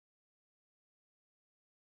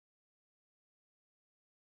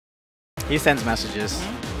He sends messages.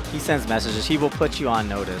 He sends messages. He will put you on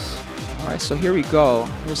notice. All right, so here we go.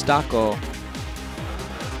 Here's Dakou.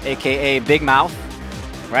 AKA Big Mouth,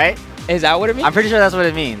 right? Is that what it means? I'm pretty sure that's what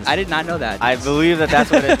it means. I did not know that. I believe that that's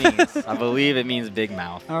what it means. I believe it means Big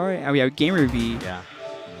Mouth. All right, and we have Gamerbee. Yeah.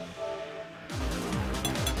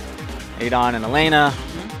 Adon and Elena.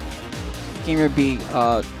 Gamerbee,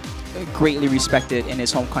 greatly respected in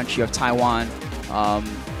his home country of Taiwan.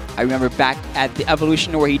 I remember back at the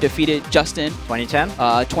Evolution where he defeated Justin. 2010?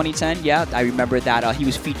 2010, yeah. I remember that he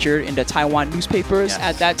was featured in the Taiwan newspapers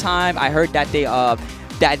at that time. I heard that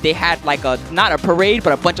they had like not a parade,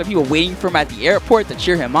 but a bunch of people waiting for him at the airport to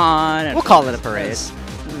cheer him on. And we'll call it a parade.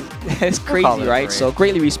 It's crazy, right? So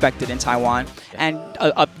greatly respected in Taiwan and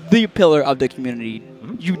the pillar of the community.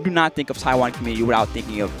 You do not think of Taiwan community without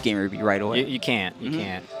thinking of Gamerbee right away. You can't. You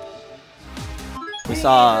can't. We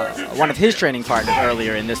saw one of his training partners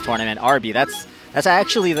earlier in this tournament, RB. That's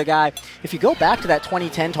actually the guy. If you go back to that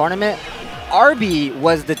 2010 tournament, RB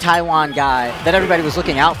was the Taiwan guy that everybody was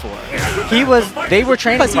looking out for. They were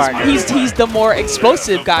training partners. He's the more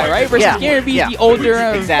explosive guy, right? Versus Gamerbee's the older,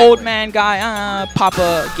 old man guy,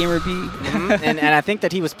 Papa Gamerbee. and I think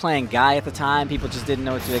that he was playing Guy at the time. People just didn't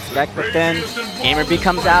know what to expect. But then Gamerbee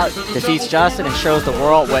comes out, defeats Justin, and shows the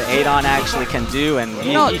world what Adon actually can do, and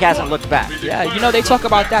he hasn't looked back. Yeah, you know, they talk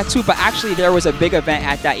about that too, but actually there was a big event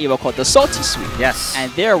at that Evo called the Salty Suite. Yes.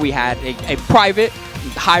 And there we had a private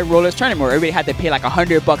high rollers tournament where everybody had to pay like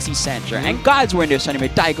 $100 each center. And gods were in this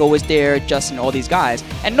tournament. Dakou was there, Justin, all these guys.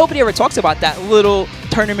 And nobody ever talks about that little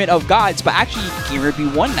tournament of gods, but actually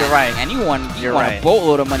Gamerbee won that. You're right. And he won a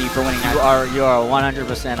boatload of money for winning that. You are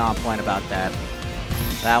 100% on point about that.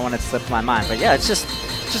 That one had slipped my mind. But yeah, it just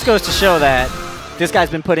goes to show that this guy's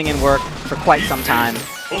been putting in work for quite some time.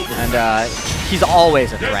 And he's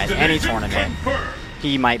always a threat. Any tournament,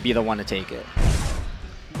 he might be the one to take it.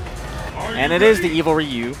 And it is the Evil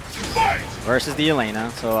Ryu versus the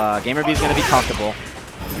Elena, so Gamerbee's going to be comfortable.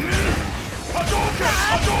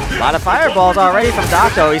 A lot of fireballs already from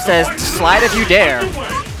Dakou. He says, slide if you dare.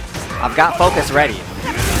 I've got focus ready.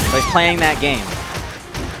 So he's playing that game.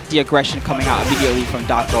 The aggression coming out immediately from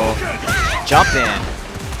Dakou. Jump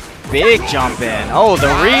in. Big jump in. Oh, the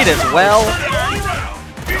read as well.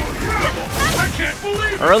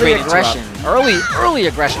 Early aggression. Early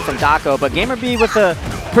aggression from Dakou, but Gamerbee with a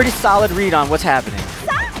pretty solid read on what's happening.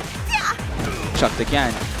 Chucked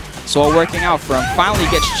again. So all working out for him. Finally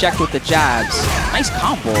gets checked with the jabs. Nice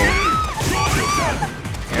combo.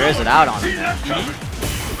 Here is it out on him there.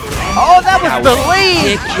 Oh, that was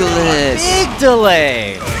delayed! Ridiculous. Big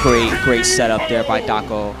delay. Great setup there by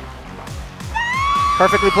Dakou.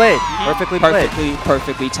 Perfectly played. Perfectly played.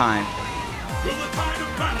 Perfectly timed.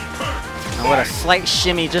 And what a slight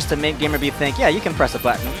shimmy just to make Gamerbee think, yeah, you can press a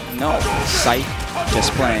button. No, sight,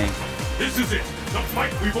 just playing. This is it. The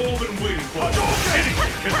fight we've all been waiting for.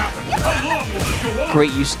 Anything can happen. How long will this go on?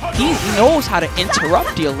 Great use. He knows how to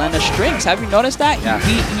interrupt the Elena strings. Have you noticed that? Yeah.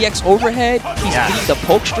 He beat EX overhead. He's beating the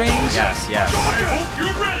poke strings. Yes.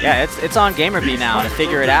 Yeah, it's on Gamerbee now to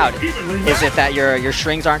figure it out. Is it that your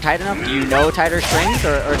strings aren't tight enough? Do you know tighter strings,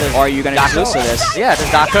 or are you going to get used to this? Yeah, does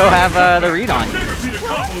Dakou have the read on you?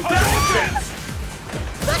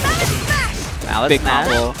 Now Big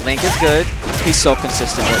combo. Link is good. He's so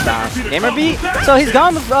consistent with that. Gamerbee, so he's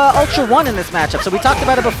gone with Ultra 1 in this matchup. So we talked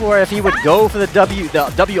about it before if he would go for the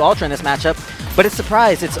W Ultra in this matchup, but it's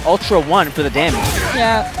surprised it's Ultra 1 for the damage.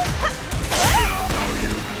 Yeah.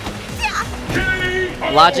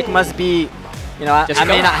 Logic must be, you know, I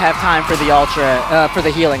may not have time for the Ultra, for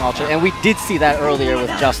the healing Ultra, and we did see that earlier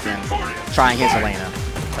with Justin trying his Elena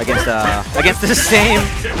against the same,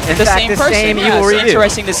 person. Evil Ryu. It's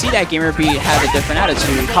interesting to see that Gamerbee has a different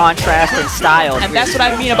attitude. Contrast in style. And that's what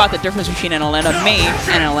I mean about the difference between an Elena main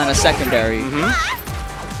and an Elena secondary.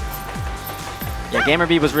 Yeah,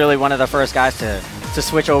 Gamerbee was really one of the first guys to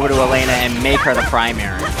switch over to Elena and make her the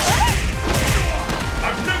primary.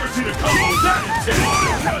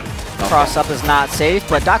 Cross up is not safe,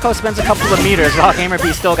 but Dakou spends a couple of meters while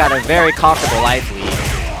Gamerbee still got a very comfortable life lead.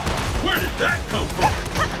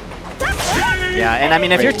 Yeah, and I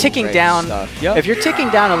mean, if you're ticking down, if you're ticking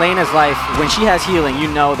down Elena's life when she has healing, you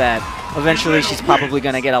know that eventually she's probably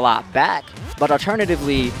going to get a lot back. But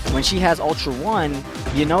alternatively, when she has Ultra 1,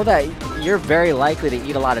 you know that you're very likely to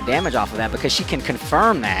eat a lot of damage off of that because she can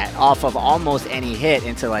confirm that off of almost any hit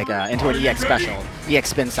into like into an EX special, EX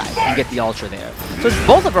spin side, and get the Ultra there. So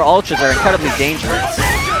both of her Ultras are incredibly dangerous.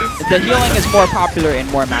 The healing is more popular in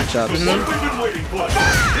more matchups.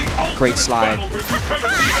 Great slide.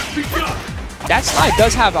 That slide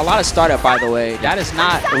does have a lot of startup, by the way. That is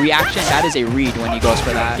not a reaction. That is a read when he goes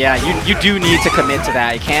for that. Yeah, you do need to commit to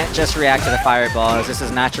that. You can't just react to the fireballs. This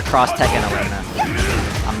is not your cross Tekken Elena.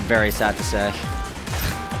 I'm very sad to say.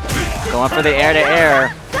 Going for the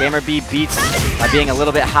air-to-air. Gamerbee beats by being a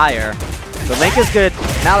little bit higher. The link is good.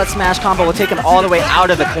 Mallet smash combo will take him all the way out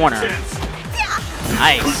of the corner.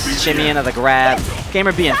 Nice. Shimmy into the grab.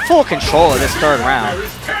 Gamerbee in full control of this third round.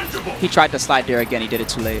 He tried to slide there again. He did it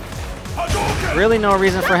too late. Really no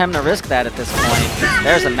reason for him to risk that at this point.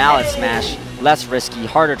 There's a mallet smash. Less risky,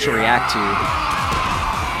 harder to react to.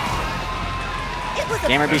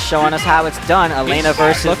 Gamerbee showing us how it's done. Elena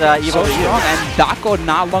versus Evil Douyu. And Dakou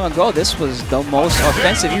not long ago, this was the most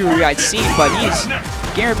offensive Yuri I'd seen, but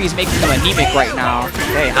Gamerbee's making him anemic right now.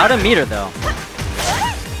 Hey, how to meet her though?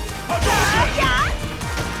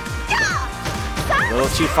 A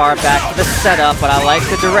little too far back for the setup, but I like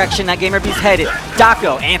the direction that Gamerbee's headed.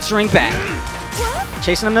 Dakou answering back.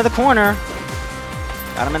 Chasing him to the corner.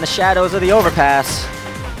 Got him in the shadows of the overpass.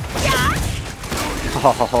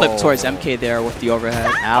 Oh. Flip towards MK there with the overhead.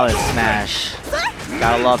 Mallet smash.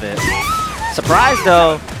 Gotta love it. Surprise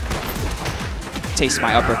though. Taste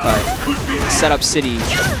my uppercut. Set up City.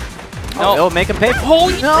 No, it'll make him pay for it.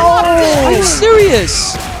 Oh, no! Are you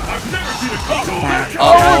serious?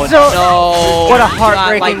 Oh, no. What a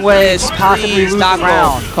heartbreaking way to possibly lose the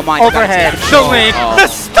round. Come on, overhead. The link. The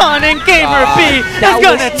stunning Gamerbee is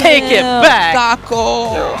going to take it back.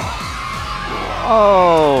 Dakou.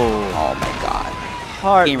 Oh my God.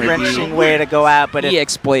 Heart-wrenching way to go out, but he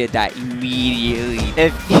exploited that immediately.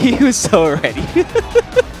 If he was so ready.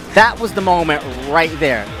 That was the moment right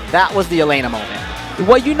there. That was the Elena moment.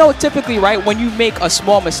 Well, you know, typically, right, when you make a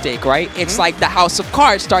small mistake, right, it's like the house of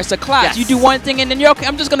cards starts to collapse. Yes. You do one thing, and then you're, okay,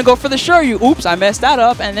 I'm just going to go for the Shoryu. Oops, I messed that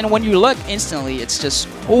up. And then when you look, instantly, it's just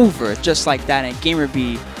over, just like that. And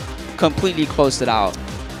Gamerbee completely closed it out.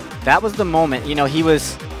 That was the moment, you know, he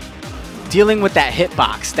was dealing with that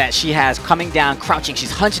hitbox that she has coming down, crouching.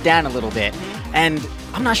 She's hunched down a little bit. And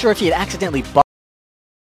I'm not sure if he had accidentally